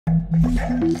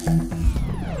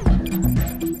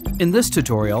In this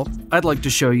tutorial, I'd like to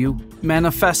show you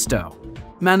Manifesto.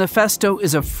 Manifesto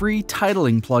is a free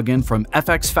titling plugin from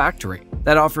FX Factory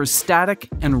that offers static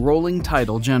and rolling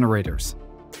title generators.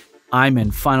 I'm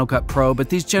in Final Cut Pro, but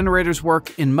these generators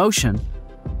work in Motion,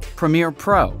 Premiere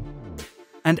Pro,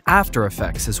 and After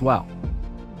Effects as well.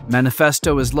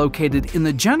 Manifesto is located in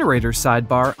the Generator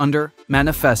sidebar under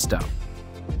Manifesto.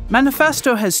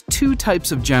 Manifesto has two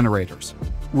types of generators,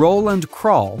 roll and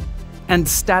crawl, and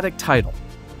static title.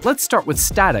 Let's start with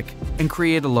static and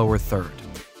create a lower third.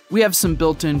 We have some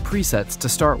built-in presets to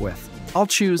start with. I'll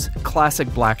choose Classic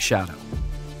Black Shadow.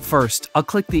 First, I'll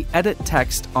click the Edit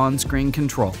Text on-screen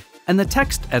control, and the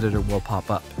text editor will pop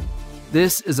up.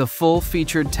 This is a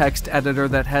full-featured text editor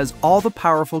that has all the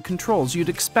powerful controls you'd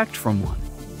expect from one.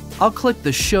 I'll click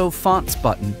the Show Fonts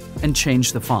button and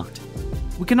change the font.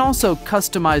 We can also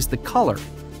customize the color,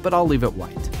 but I'll leave it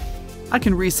white. I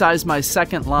can resize my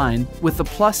second line with the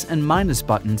plus and minus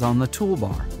buttons on the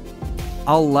toolbar.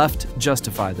 I'll left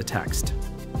justify the text.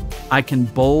 I can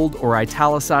bold or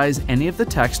italicize any of the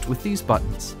text with these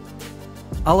buttons.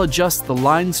 I'll adjust the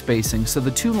line spacing so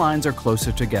the two lines are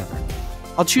closer together.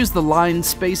 I'll choose the line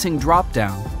spacing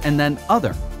drop-down and then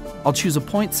Other. I'll choose a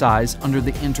point size under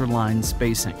the interline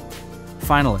spacing.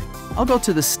 Finally, I'll go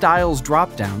to the Styles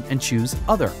drop-down and choose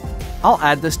Other. I'll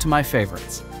add this to my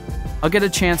favorites. I'll get a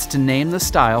chance to name the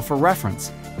style for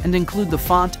reference and include the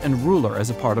font and ruler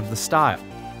as a part of the style.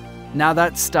 Now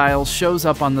that style shows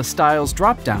up on the Styles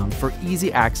drop-down for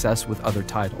easy access with other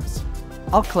titles.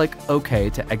 I'll click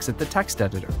OK to exit the text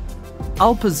editor.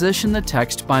 I'll position the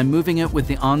text by moving it with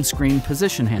the on-screen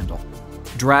position handle.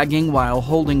 Dragging while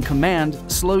holding Command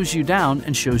slows you down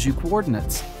and shows you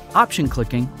coordinates. Option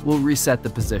clicking will reset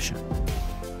the position.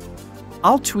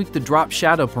 I'll tweak the drop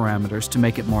shadow parameters to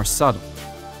make it more subtle.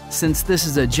 Since this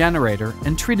is a generator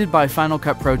and treated by Final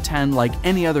Cut Pro 10 like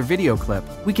any other video clip,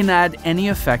 we can add any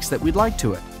effects that we'd like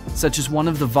to it, such as one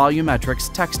of the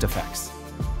Volumetrics text effects.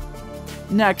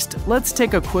 Next, let's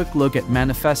take a quick look at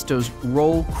Manifesto's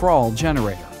Roll Crawl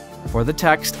generator. For the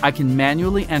text, I can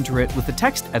manually enter it with the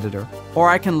text editor, or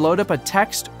I can load up a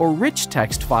text or rich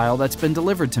text file that's been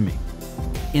delivered to me.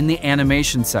 In the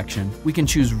animation section, we can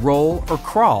choose Roll or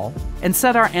Crawl and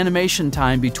set our animation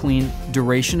time between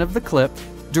duration of the clip,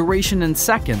 duration in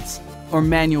seconds, or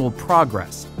manual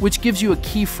progress, which gives you a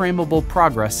keyframeable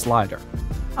progress slider.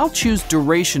 I'll choose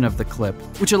duration of the clip,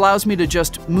 which allows me to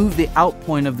just move the out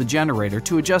point of the generator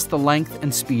to adjust the length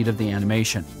and speed of the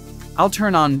animation. I'll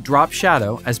turn on drop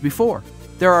shadow as before.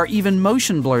 There are even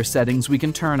motion blur settings we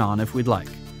can turn on if we'd like.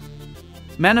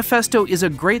 Manifesto is a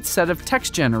great set of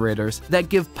text generators that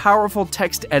give powerful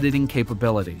text editing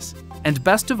capabilities. And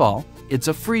best of all, it's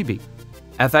a freebie.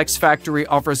 FX Factory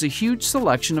offers a huge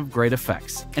selection of great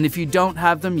effects, and if you don't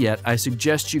have them yet, I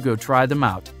suggest you go try them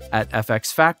out at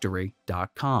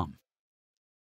fxfactory.com.